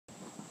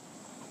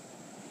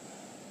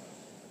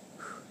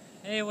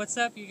Hey, what's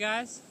up, you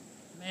guys?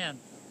 Man,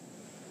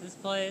 this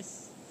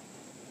place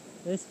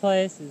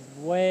is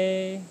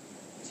way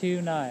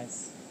too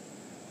nice.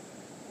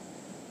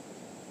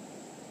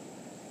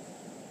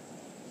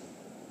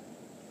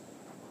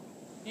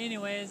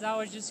 Anyways, I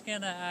was just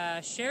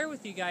gonna share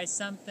with you guys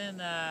something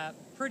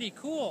pretty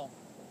cool.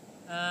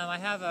 I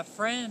have a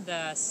friend,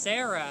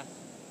 Sarah.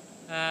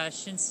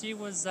 Since she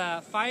was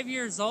 5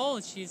 years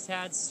old, she's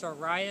had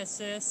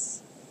psoriasis,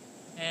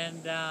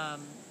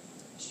 and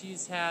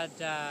she's had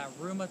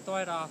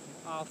rheumatoid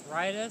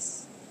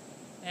arthritis.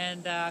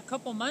 And a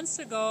couple months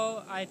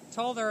ago, I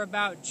told her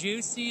about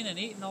juicing and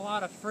eating a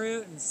lot of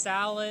fruit and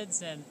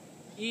salads and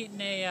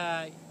eating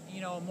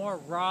more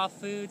raw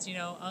foods,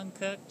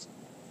 uncooked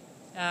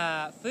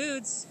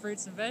foods,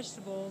 fruits and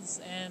vegetables.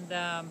 And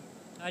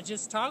I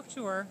just talked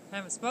to her,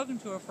 haven't spoken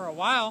to her for a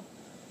while,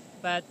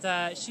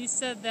 but she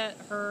said that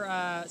her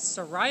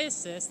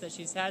psoriasis that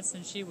she's had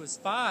since she was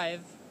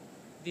 5,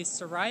 the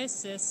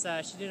psoriasis,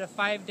 she did a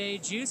 5-day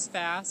juice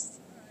fast,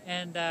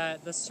 and the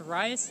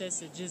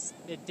psoriasis,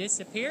 it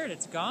disappeared.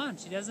 It's gone.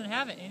 She doesn't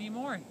have it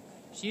anymore.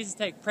 She used to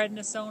take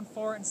prednisone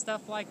for it and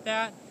stuff like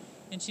that.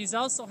 And she's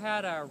also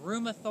had a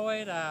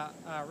rheumatoid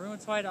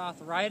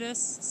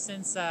arthritis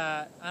since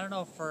I don't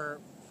know, for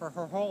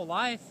her whole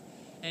life.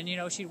 And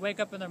she'd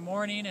wake up in the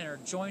morning and her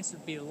joints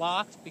would be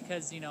locked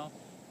because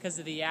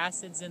of the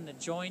acids in the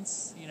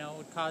joints.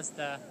 Would cause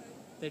the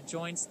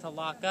joints to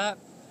lock up.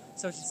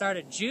 So she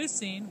started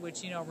juicing,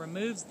 which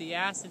removes the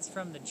acids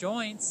from the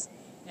joints,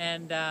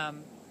 and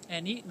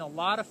eating a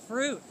lot of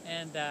fruit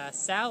and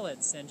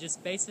salads, and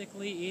just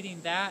basically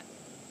eating that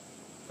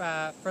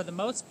for the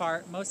most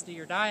part, most of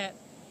your diet.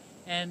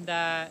 And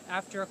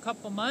after a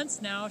couple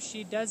months now,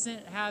 she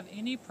doesn't have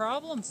any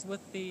problems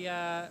with the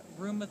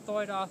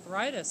rheumatoid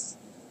arthritis.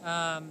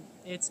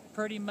 It's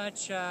pretty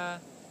much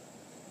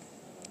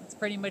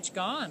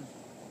gone.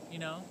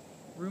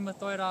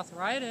 Rheumatoid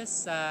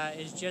arthritis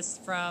is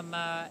just from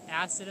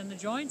acid in the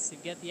joints. You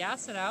get the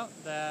acid out,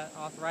 the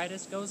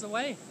arthritis goes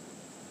away.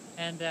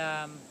 And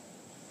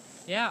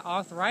yeah,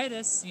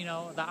 arthritis,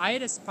 the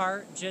itis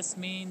part just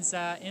means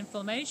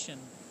inflammation.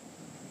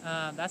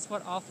 That's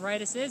what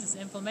arthritis is, it's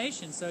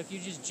inflammation. So if you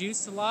just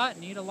juice a lot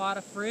and eat a lot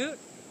of fruit,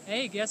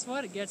 hey, guess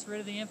what? It gets rid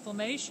of the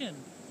inflammation.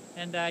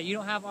 And you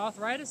don't have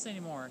arthritis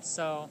anymore.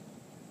 So,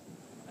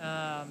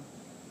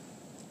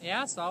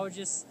 yeah, so I was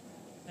just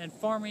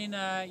informing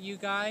you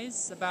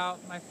guys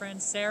about my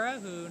friend Sarah,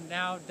 who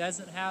now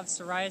doesn't have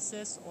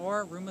psoriasis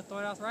or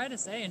rheumatoid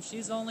arthritis. Hey, and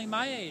she's only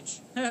my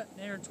age, in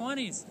her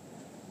 20s.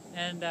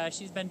 And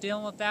she's been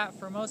dealing with that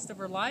for most of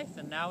her life,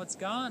 and now it's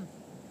gone.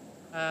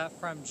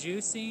 From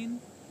juicing,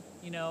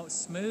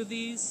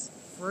 smoothies,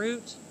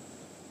 fruit,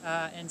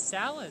 and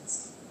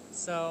salads.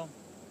 So,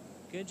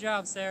 good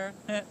job, Sarah.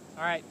 All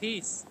right,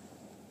 peace.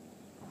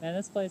 Man,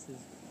 this place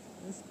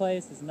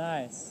is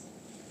nice.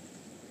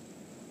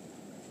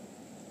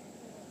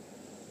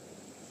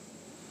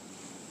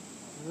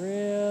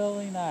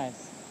 Really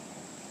nice.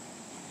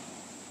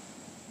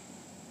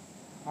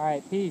 All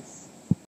right, peace.